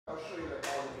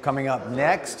Coming up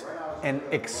next, an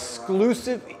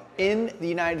exclusive in the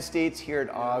United States here at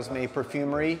Osme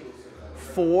Perfumery.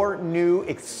 4 new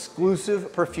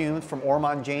exclusive perfumes from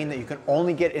Ormonde Jayne that you can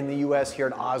only get in the US here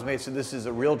at Osme, so this is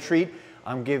a real treat.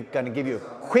 I'm going to give you a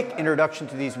quick introduction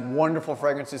to these wonderful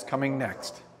fragrances coming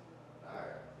next.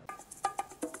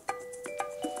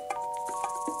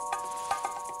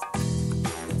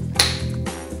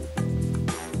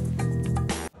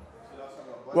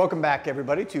 Welcome back,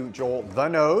 everybody, to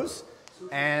JoelTheNose,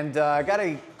 and I got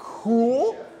a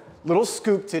cool little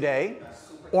scoop today.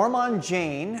 Ormonde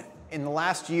Jayne, in the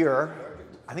last year,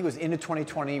 I think it was into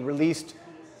 2020, released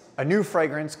a new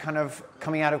fragrance kind of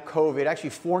coming out of COVID, actually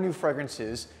 4 new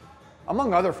fragrances,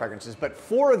 among other fragrances, but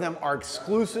 4 of them are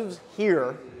exclusives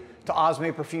here to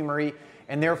Osme Perfumery,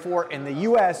 and therefore in the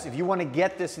US, if you want to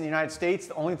get this in the United States,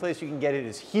 the only place you can get it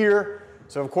is here.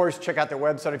 So of course, check out their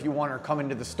website if you want or come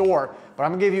into the store. But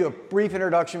I'm gonna give you a brief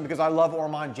introduction because I love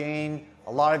Ormonde Jayne.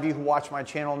 A lot of you who watch my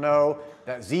channel know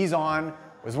that XI'AN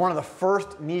was one of the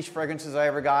first niche fragrances I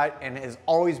ever got and has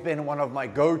always been one of my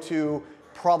go-to,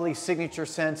 probably signature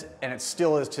scents, and it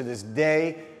still is to this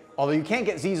day. Although you can't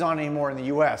get XI'AN anymore in the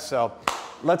US. So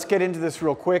let's get into this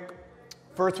real quick.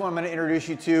 First one I'm gonna introduce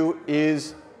you to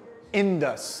is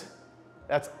Indus.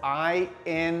 That's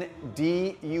I-N-D-U-S,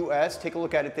 take a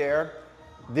look at it there.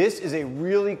 This is a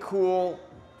really cool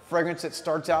fragrance that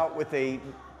starts out with a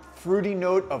fruity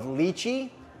note of lychee.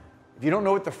 If you don't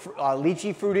know what the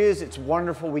lychee fruit is, it's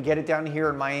wonderful. We get it down here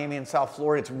in Miami and South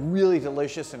Florida. It's really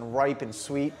delicious and ripe and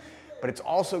sweet, but it's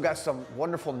also got some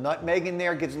wonderful nutmeg in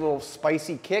there, gives a little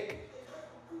spicy kick.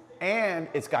 And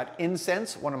it's got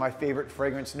incense, one of my favorite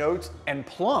fragrance notes, and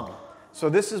plum. So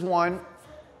this is one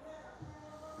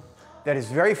that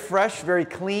is very fresh, very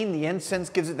clean. The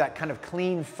incense gives it that kind of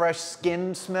clean, fresh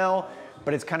skin smell,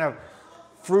 but it's kind of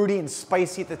fruity and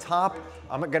spicy at the top.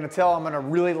 I'm gonna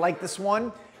really like this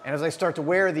one. And as I start to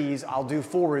wear these, I'll do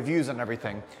full reviews on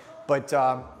everything. But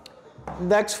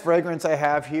next fragrance I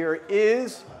have here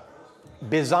is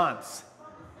Byzance.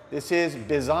 This is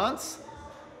Byzance,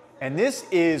 and this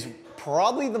is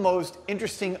probably the most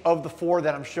interesting of the 4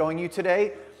 that I'm showing you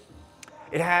today.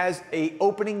 It has an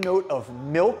opening note of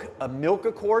milk, a milk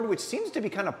accord, which seems to be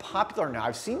kind of popular now.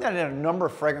 I've seen that in a number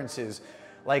of fragrances,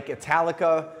 like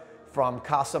Italica from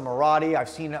Casa Marati. I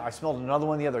smelled another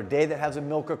one the other day that has a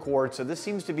milk accord. So this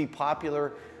seems to be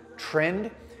popular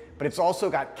trend, but it's also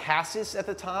got cassis at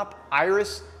the top,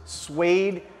 iris,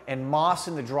 suede, and moss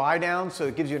in the dry down. So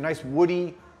it gives you a nice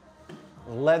woody,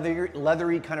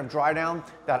 leathery kind of dry down.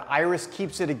 That iris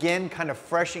keeps it again kind of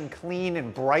fresh and clean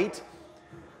and bright.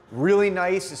 Really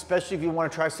nice, especially if you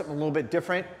want to try something a little bit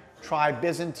different. Try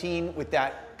Byzantine with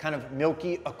that kind of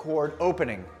milky accord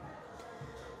opening.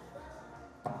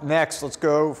 Next, let's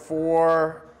go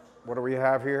for, what do we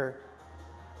have here?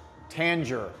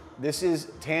 Tanger. This is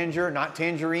Tanger, not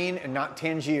tangerine and not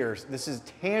Tangiers. This is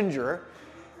Tanger,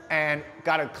 and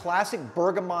got a classic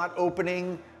bergamot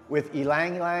opening with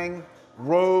ylang ylang,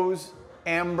 rose,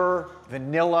 amber,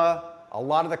 vanilla, a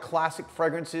lot of the classic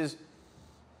fragrances.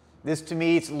 This to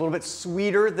me, it's a little bit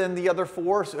sweeter than the other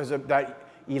 4. So that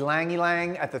ylang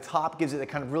ylang at the top gives it a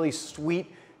kind of really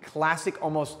sweet, classic,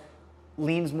 almost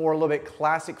leans more a little bit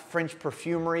classic French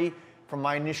perfumery from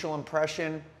my initial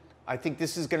impression. I think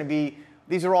this is gonna be,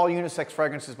 these are all unisex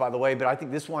fragrances by the way, but I think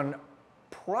this one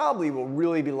probably will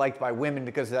really be liked by women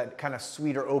because of that kind of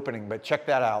sweeter opening, but check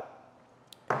that out.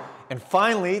 And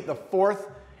finally, the 4th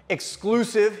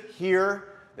exclusive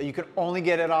here that you can only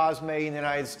get at Osme in the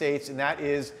United States, and that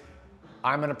is,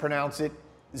 I'm gonna pronounce it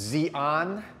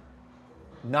XI'AN,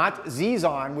 not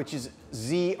XI'AN, which is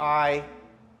Z-I-Z-A-N.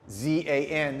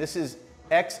 This is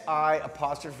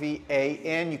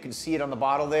X-I-apostrophe-A-N. You can see it on the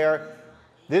bottle there.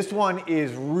 This one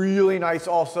is really nice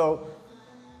also.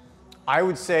 I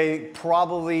would say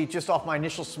probably just off my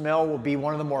initial smell will be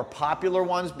one of the more popular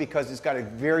ones because it's got a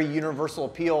very universal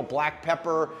appeal. Black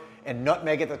pepper and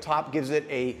nutmeg at the top gives it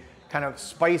a kind of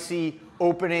spicy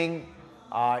opening.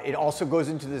 It also goes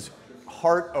into this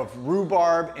heart of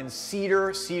rhubarb and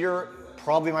cedar. Cedar,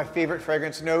 probably my favorite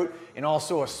fragrance note, and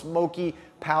also a smoky,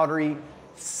 powdery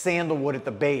sandalwood at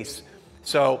the base.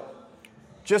 So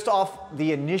just off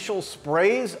the initial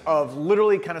sprays of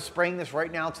literally kind of spraying this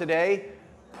right now today,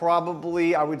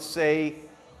 probably I would say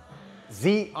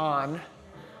XI'AN.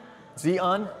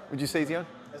 XI'AN? Would you say XI'AN?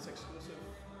 That's exclusive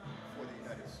for the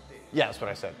United States. Yeah, that's what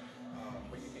I said.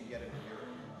 But you can get it in Europe.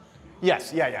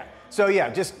 Yes, yeah. So yeah,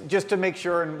 just to make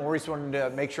sure, and Maurice wanted to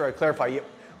make sure I clarify,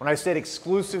 when I said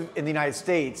exclusive in the United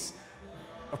States,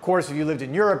 of course, if you lived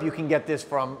in Europe, you can get this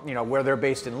from, where they're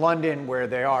based in London, where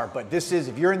they are. But this is,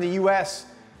 if you're in the US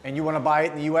and you want to buy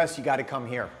it in the US, you got to come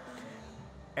here.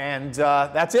 And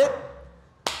that's it.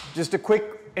 Just a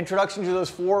quick introduction to those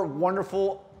 4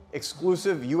 wonderful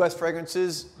exclusive US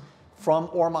fragrances from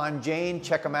Ormonde Jayne.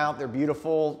 Check them out, they're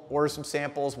beautiful. Order some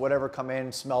samples, whatever, come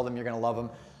in, smell them, you're gonna love them.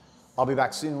 I'll be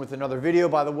back soon with another video.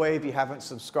 By the way, if you haven't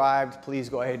subscribed, please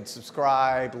go ahead and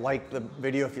subscribe, like the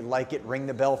video if you like it, ring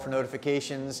the bell for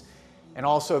notifications. And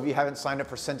also, if you haven't signed up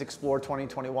for ScentXplore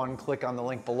 2021, click on the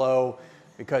link below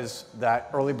because that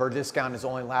early bird discount is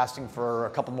only lasting for a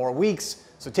couple more weeks.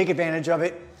 So take advantage of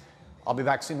it. I'll be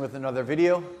back soon with another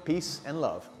video. Peace and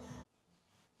love.